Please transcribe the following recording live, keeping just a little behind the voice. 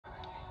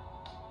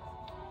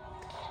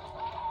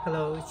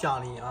Hello, it's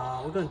Johnny.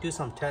 We're going to do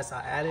some tests.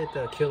 I added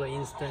the Killer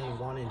Instinct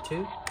 1 and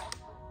 2.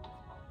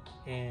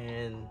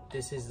 And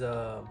this is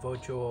the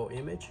virtual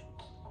image.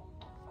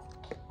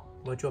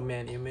 Virtual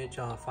man image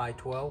on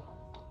 512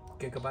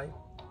 gigabyte.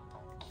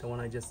 The one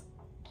I just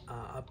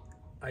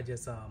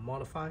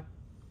modified.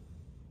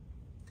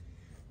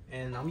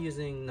 And I'm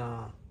using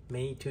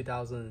May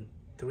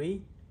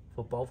 2003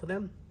 for both of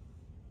them.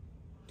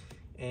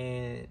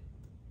 And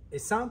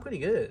it sounds pretty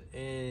good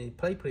and it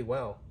played pretty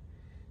well.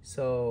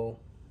 So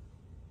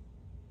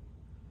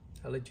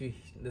I'll let you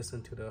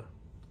listen to the,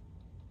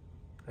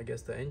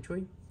 the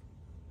entry.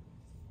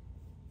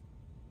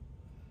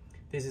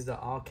 This is the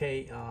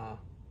Arcade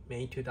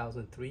May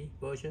 2003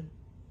 version.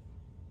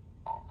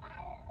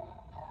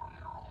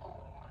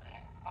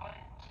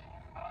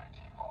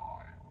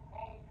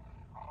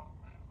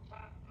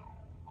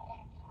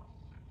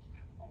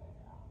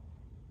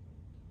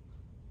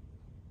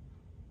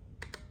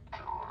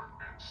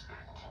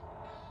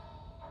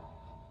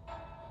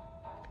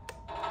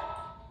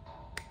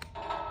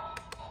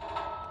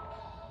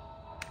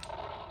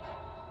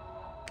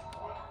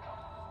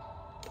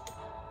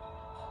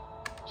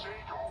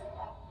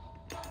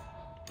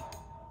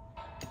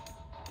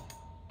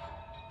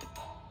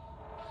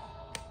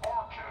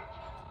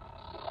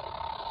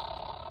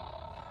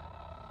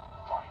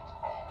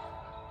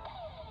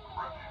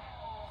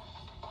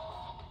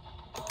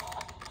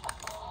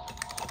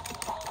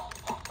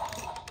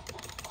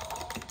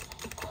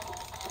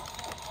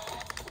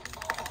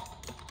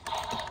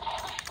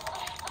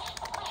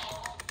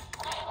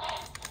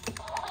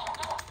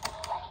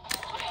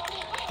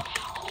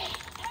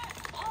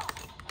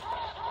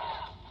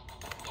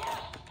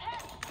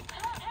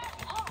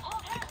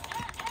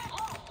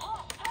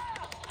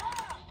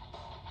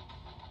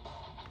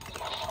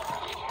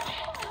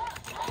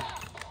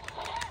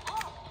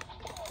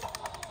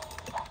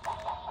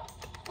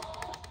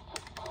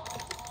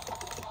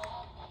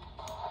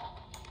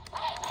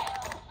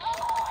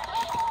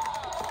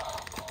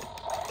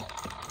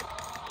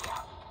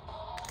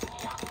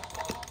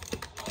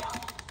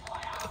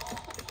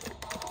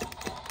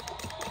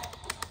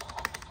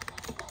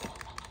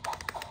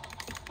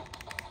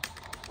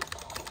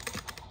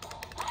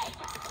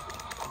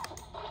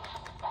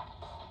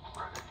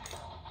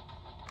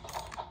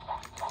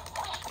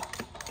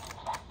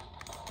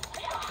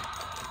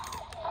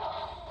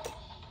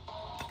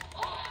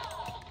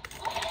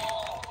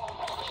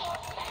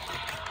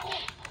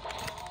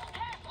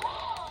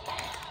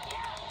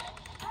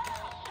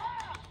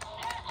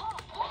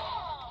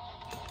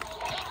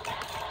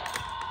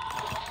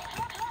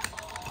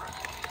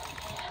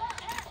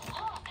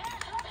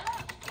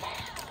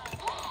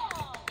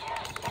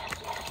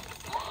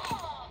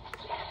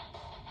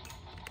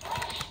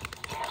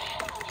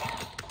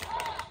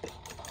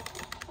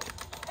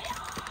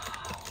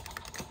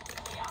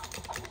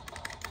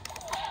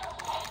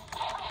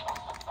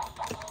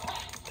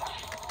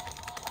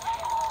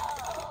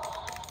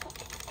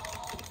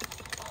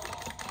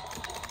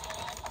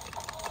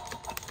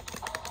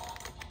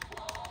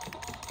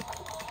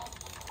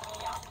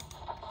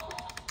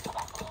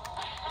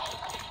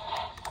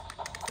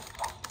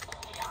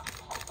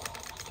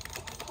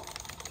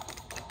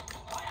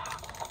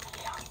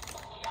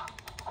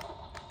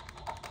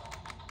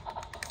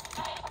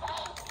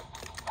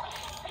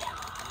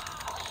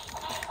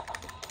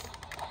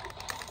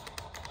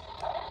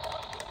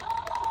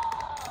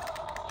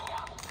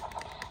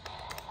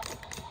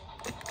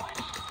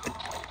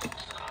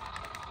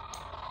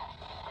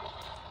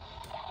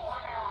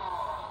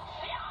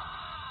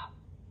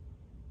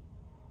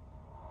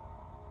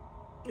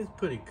 It's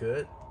pretty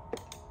good.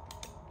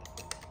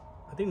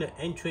 I think the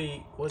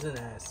entry wasn't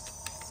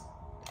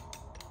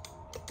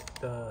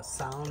the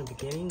sound in the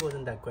beginning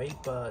wasn't that great,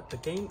 but the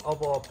game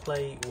overall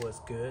play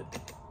was good.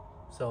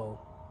 So,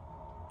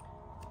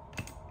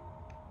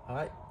 all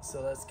right,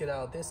 so let's get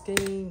out of this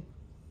game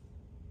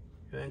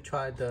and let's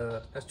try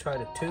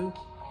the 2.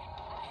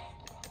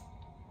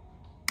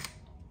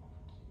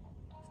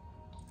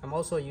 I'm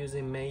also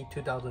using May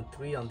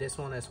 2003 on this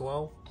one as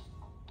well.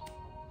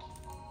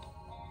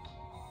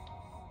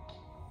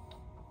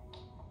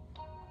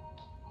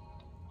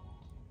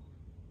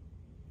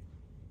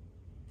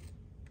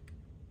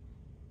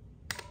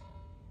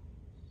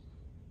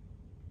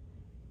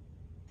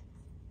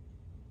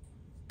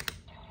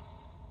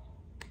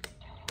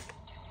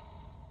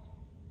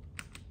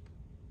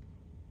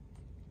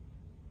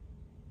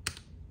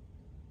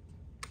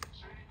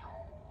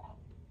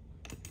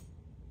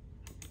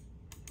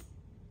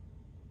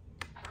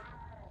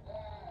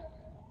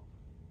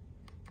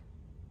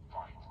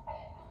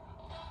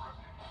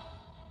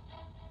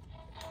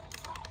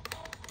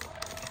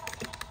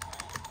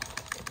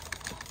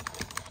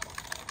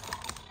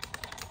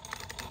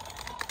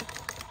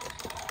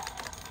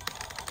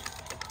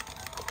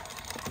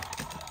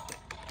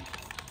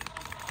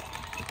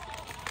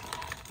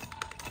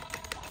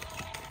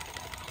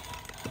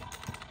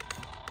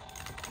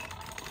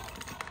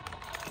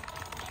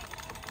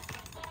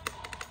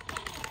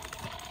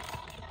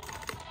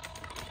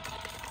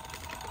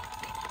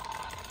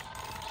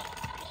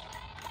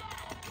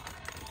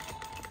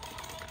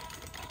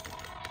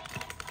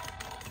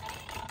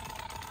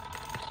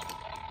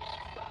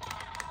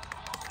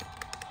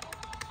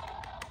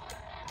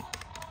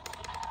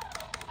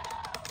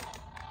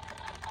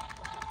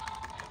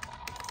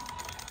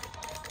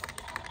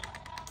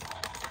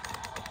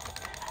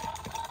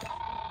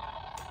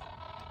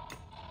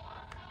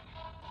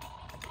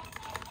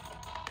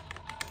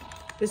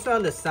 This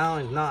round the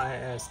sound is not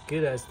as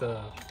good as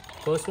the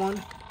first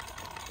one,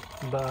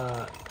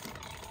 but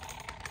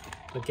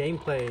the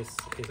gameplay is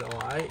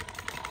alright.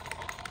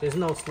 There's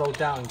no slow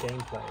down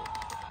gameplay.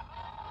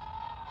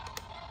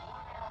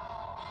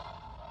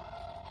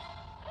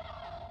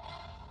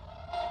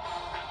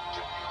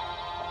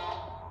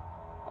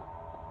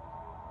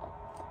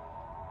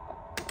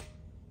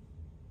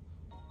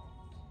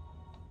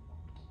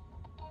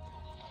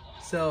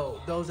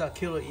 So those are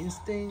Killer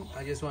Instinct.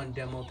 I just want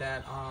to demo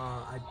that.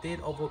 I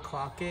did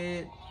overclock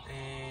it,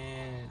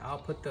 and I'll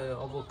put the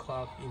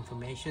overclock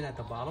information at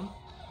the bottom.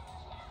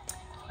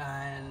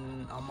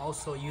 And I'm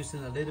also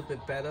using a little bit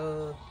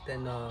better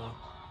than the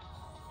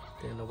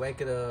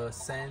regular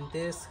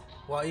SanDisk.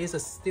 Well, it's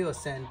still a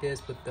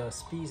SanDisk, but the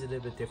speed is a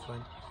little bit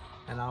different.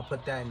 And I'll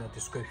put that in the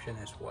description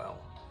as well.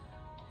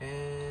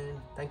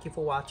 And thank you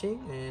for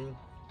watching. And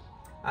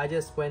I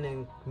just went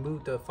and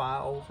moved the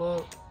file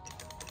over,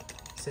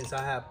 since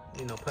I have,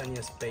 plenty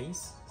of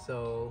space.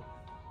 So,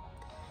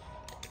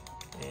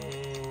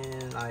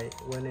 and I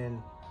went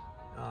and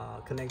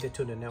connected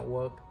to the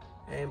network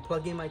and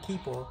plug in my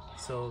keyboard,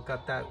 so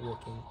got that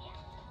working.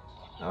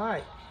 All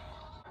right.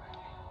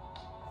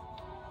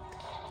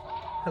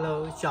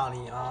 Hello, it's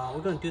Johnny.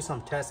 We're gonna do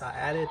some tests. I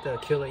added the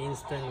Killer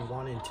Instinct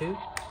 1 and 2,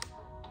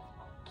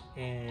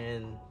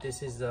 and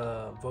this is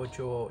a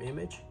virtual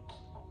image,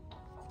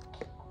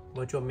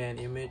 virtual man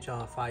image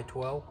on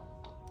 512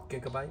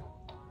 gigabyte.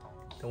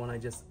 The one I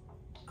just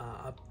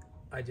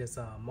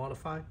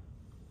modified,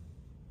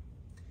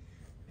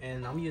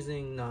 and I'm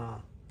using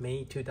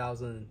May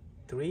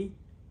 2003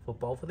 for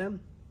both of them,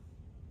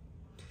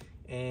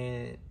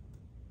 and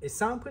it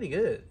sounds pretty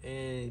good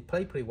and it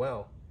played pretty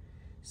well.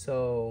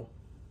 So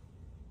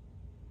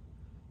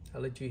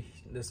I'll let you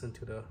listen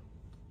to the,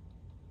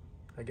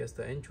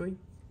 the entry.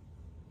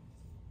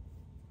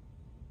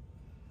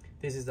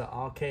 This is the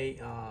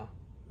Arcade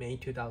May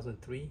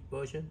 2003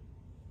 version.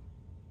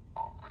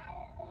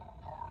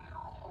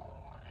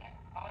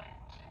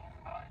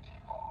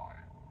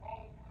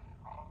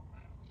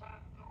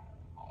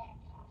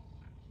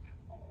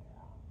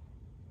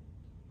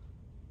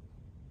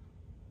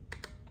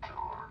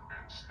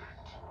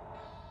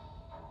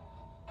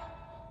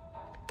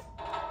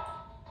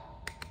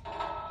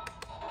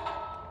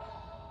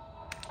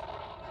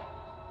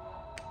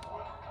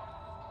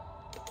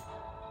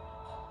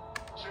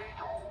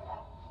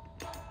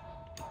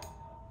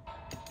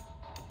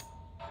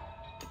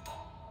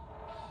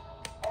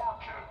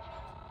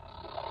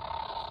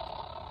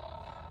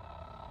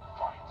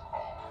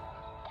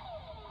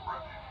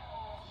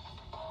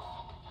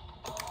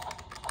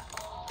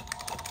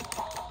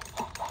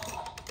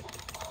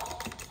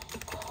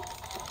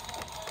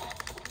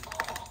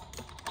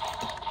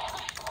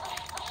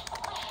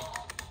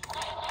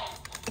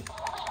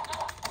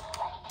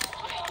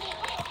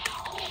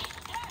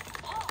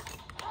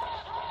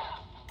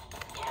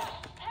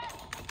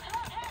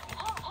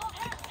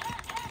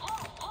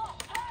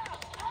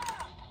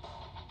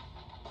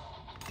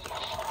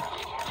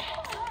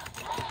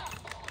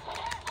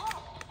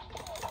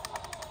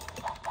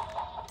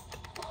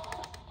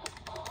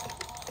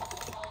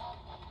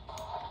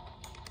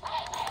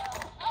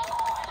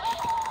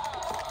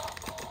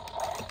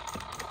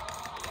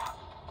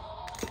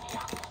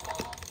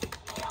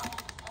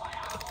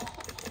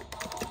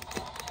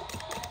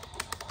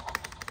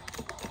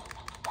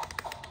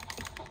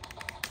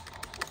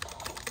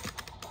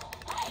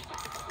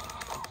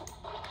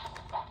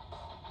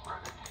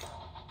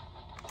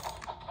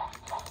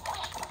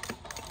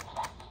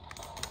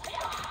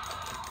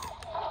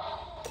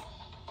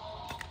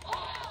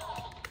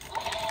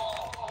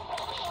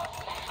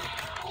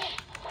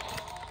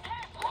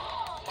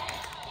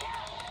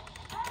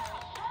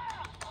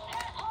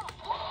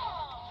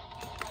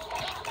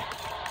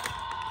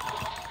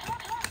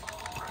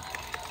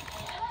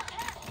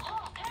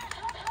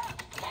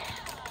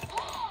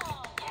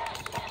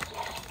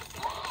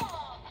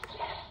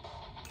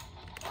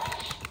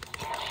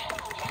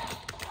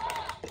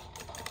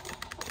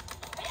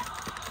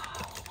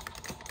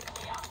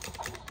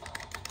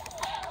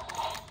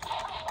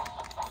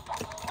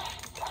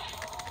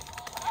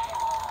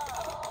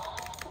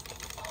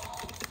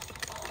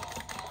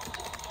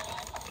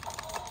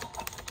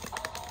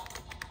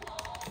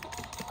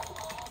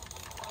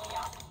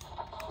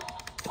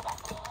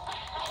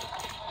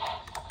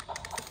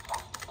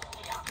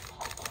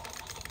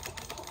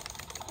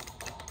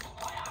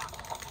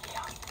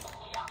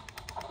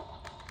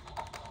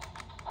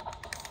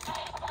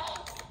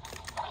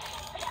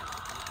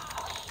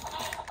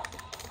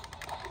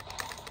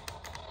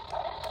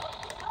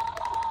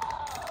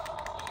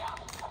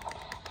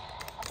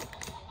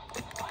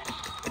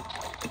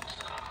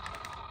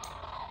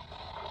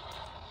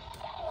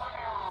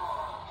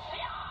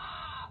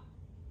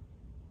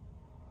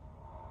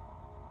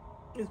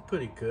 It's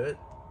pretty good.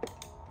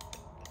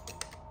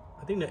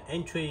 I think the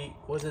entry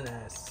wasn't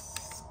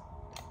as,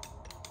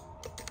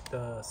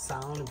 the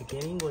sound in the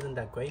beginning wasn't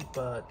that great,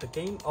 but the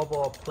game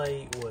overall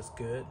play was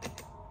good.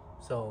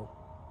 So,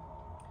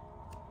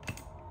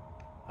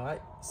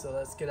 alright, so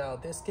let's get out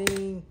of this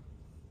game.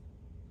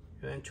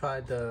 And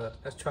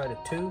let's try the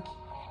 2.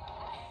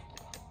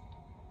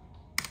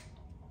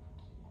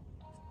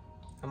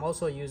 I'm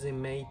also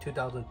using May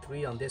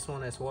 2003 on this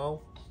one as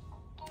well.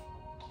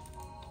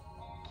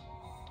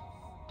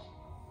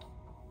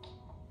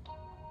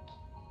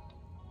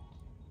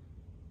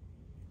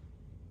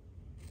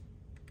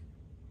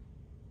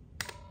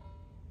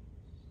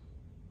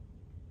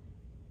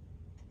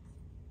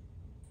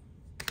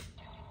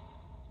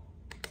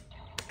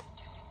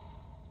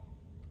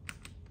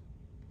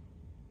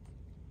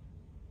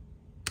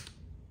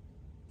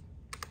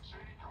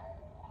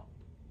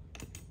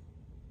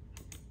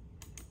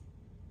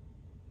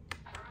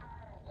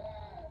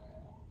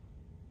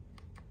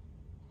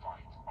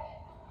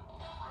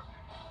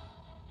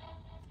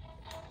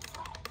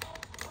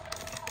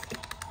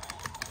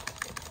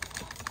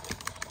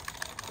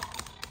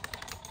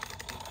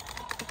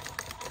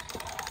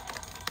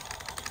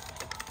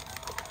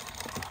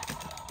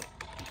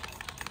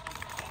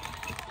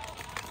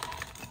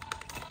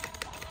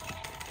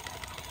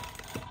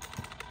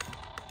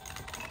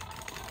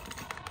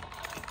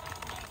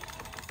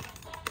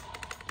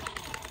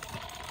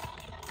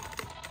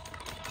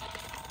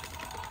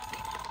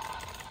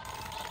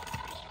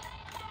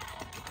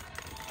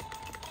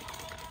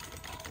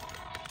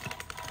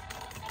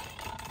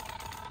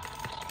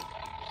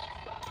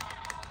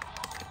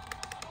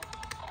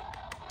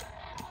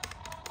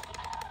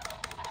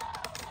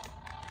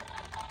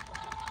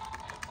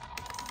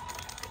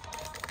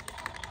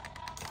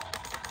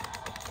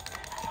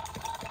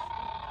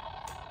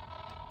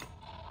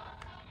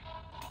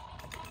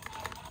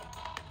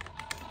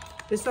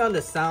 This time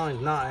the sound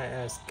is not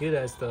as good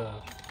as the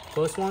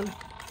first one,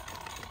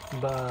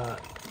 but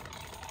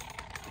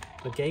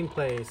the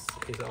gameplay is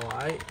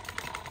alright.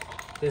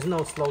 There's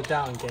no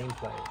slowdown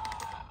gameplay.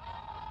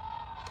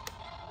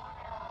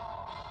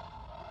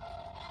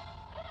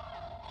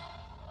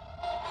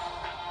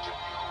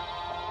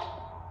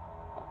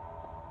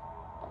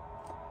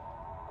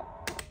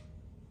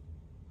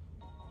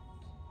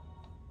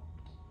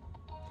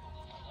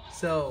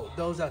 So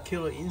those are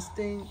Killer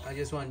Instinct. I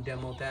just want to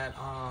demo that.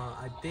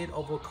 I did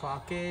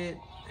overclock it,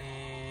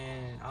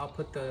 and I'll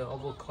put the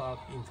overclock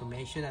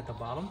information at the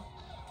bottom.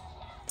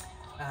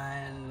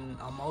 And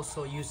I'm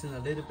also using a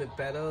little bit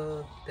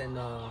better than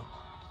the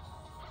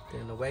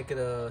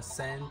regular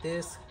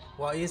SanDisk.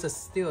 Well, it's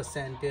still a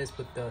SanDisk,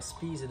 but the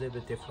speed is a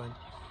little bit different.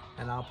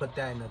 And I'll put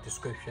that in the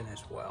description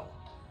as well.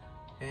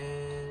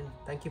 And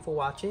thank you for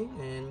watching.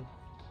 And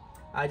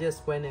I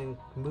just went and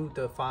moved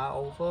the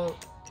file over,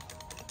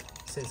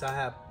 since I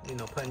have,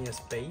 plenty of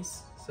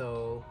space.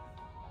 So,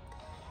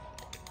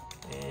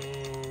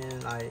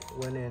 and I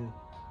went and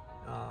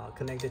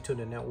connected to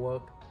the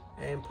network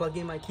and plug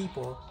in my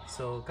keyboard,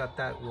 so got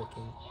that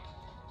working.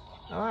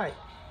 All right,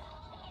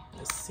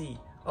 let's see.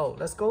 Oh,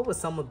 let's go over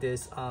some of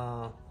this,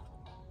 some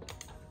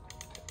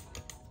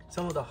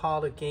of the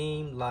harder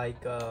game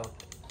like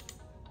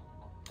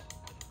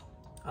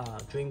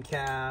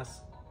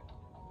Dreamcast.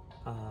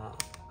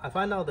 I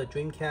find out the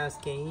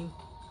Dreamcast game,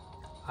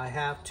 I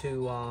have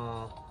to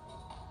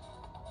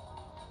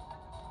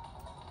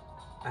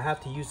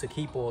use the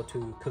keyboard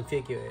to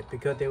configure it,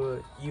 because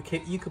you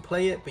could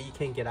play it, but you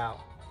can't get out.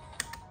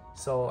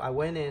 So I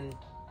went in,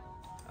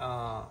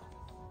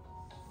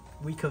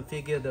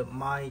 reconfigured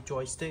my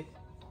joystick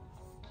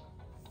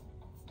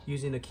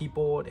using the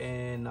keyboard,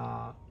 and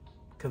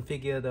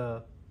configure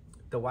the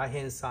right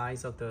hand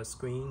side of the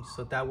screen,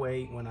 so that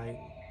way when I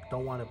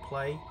don't want to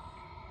play,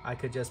 I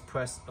could just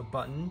press a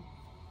button.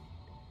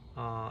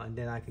 And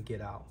then I could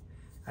get out.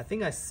 I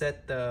think I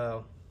set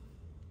the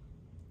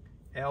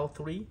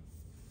L3.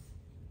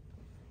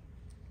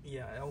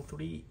 Yeah,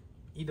 L3,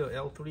 either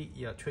L3,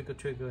 yeah, trigger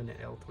and then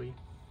L3.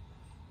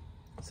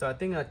 So I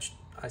think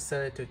I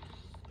set it to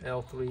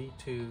L3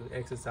 to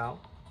exit out.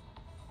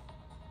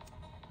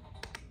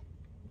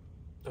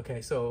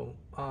 Okay, so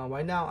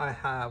right now I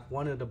have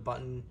one of the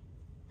button,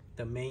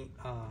 the main.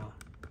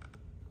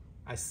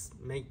 I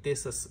make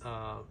this as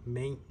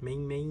main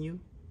menu.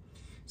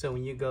 So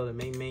when you go to the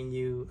main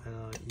menu,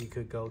 you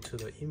could go to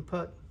the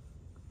input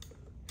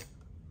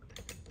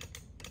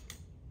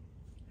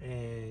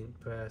and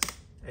press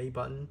A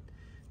button.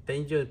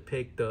 Then you just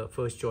pick the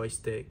first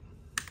joystick.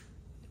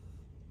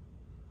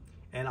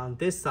 And on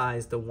this side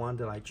is the one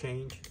that I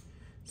changed.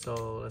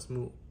 So let's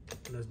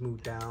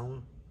move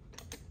down.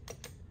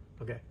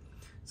 Okay.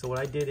 So what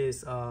I did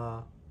is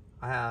I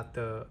have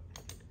to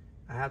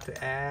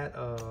add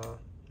a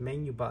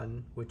menu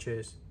button, which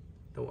is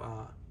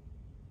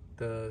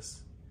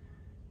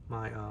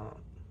my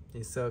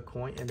insert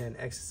coin, and then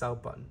exit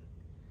out button.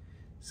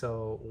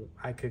 So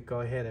I could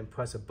go ahead and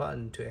press a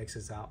button to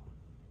exit out.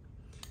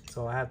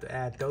 So I have to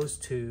add those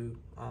two,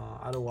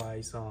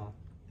 otherwise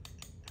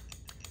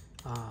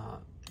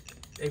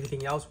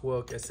everything else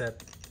work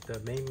except the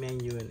main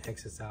menu and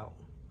exit out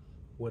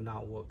would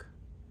not work.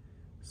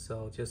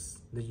 So just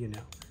let you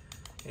know.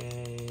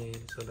 And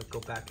so let's go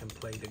back and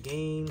play the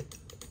game,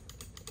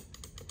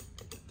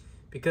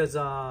 because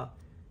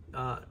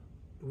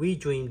We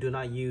Dream do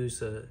not use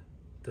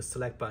the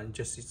select button,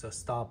 just it's a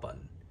start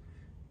button.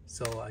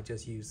 so I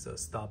just use the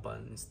start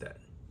button instead.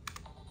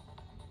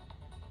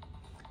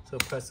 So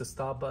press the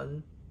start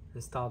button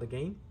and start the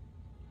game.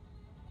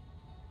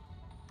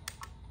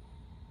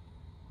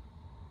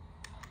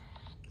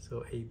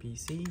 So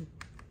ABC.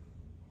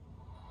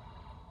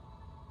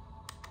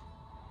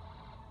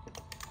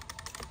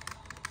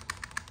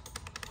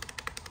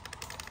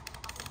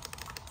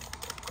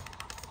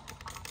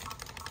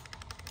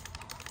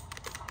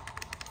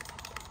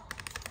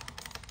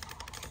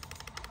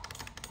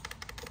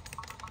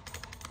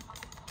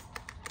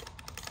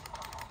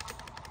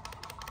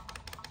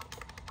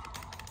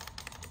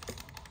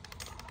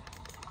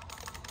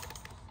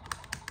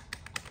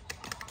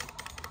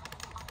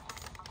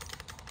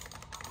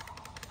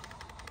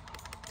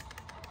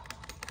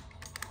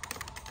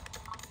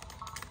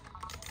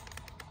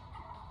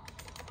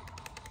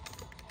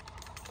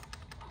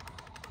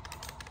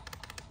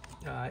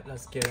 Alright,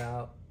 let's get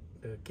out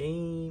the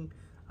game.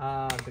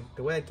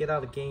 The way I get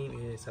out of the game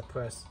is I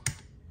press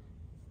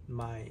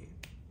my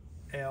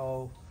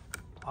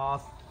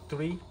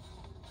R3.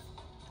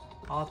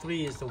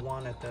 R3 is the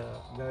one at the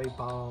very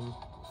bottom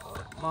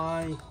of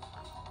my,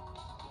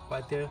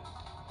 right there.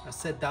 I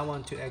set that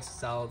one to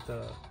exit out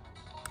the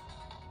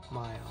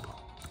my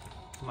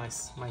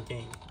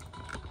game.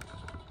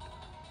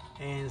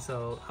 And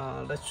so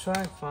let's try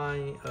and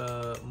find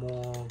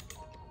more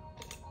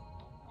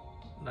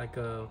like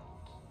a,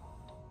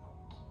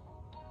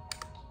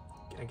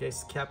 I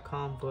guess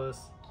Capcom first.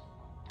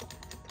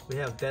 We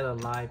have Dead or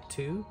Alive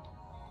 2,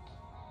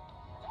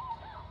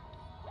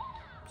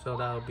 so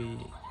that'll be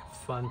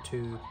fun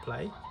to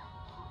play.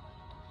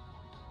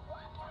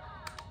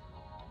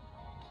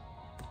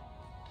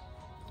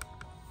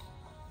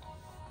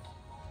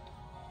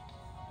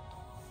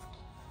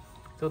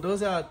 So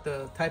those are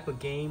the type of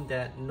game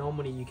that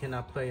normally you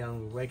cannot play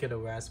on regular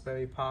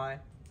Raspberry Pi.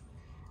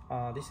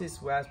 This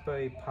is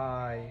Raspberry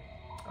Pi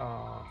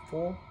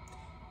 4.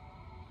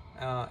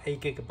 8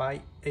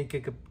 gigabyte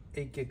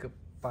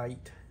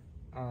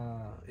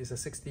is a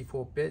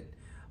 64-bit,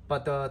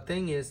 but the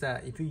thing is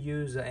that if you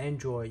use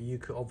Android, you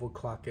could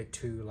overclock it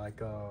to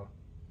like a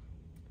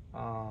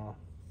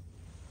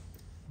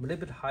little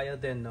bit higher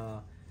than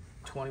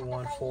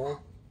 21.4.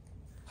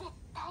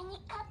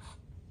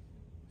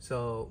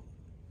 So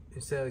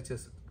instead of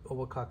just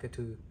overclock it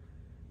to,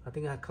 I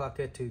think I clock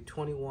it to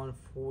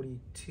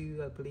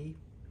 2142, I believe,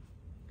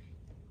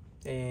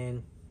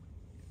 and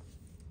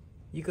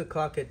you could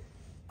clock it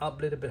up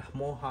a little bit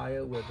more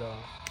higher with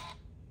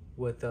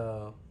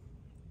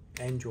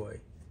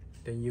Android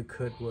than you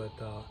could with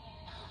the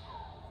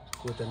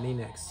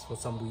Linux for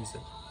some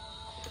reason.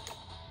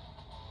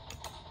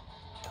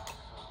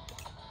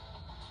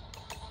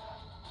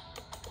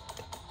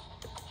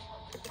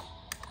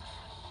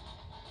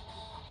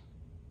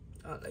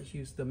 Let's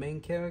use the main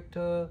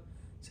character.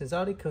 Since I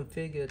already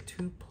configured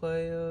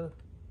 2-player,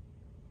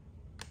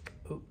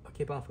 oh, I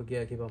keep on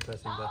forgetting. I keep on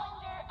pressing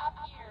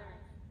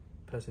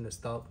the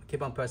stop. I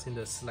keep on pressing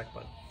the select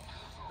button.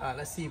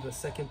 Let's see if the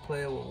second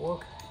player will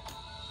work.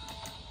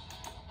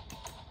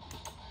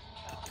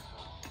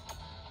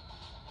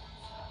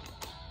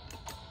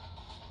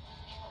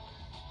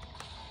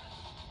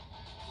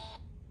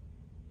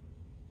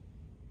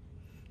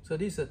 So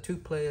this is a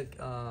 2-player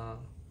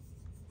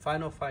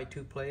Final Fight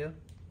 2-player.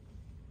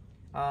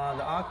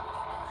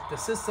 The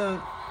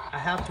system, I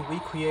have to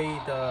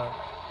recreate the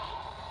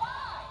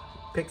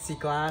pixie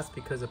glass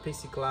because the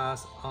pixie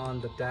glass on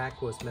the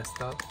deck was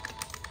messed up.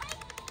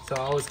 So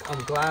I'm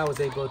glad I was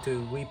able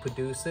to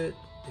reproduce it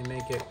and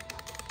make it.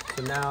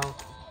 So now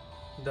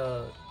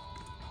for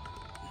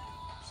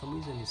some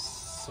reason it's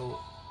so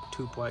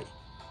too bright.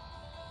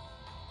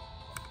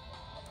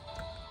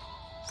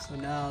 So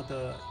now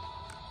the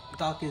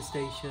docking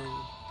station.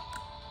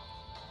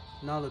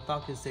 Now the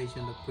docking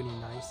station looks pretty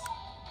nice.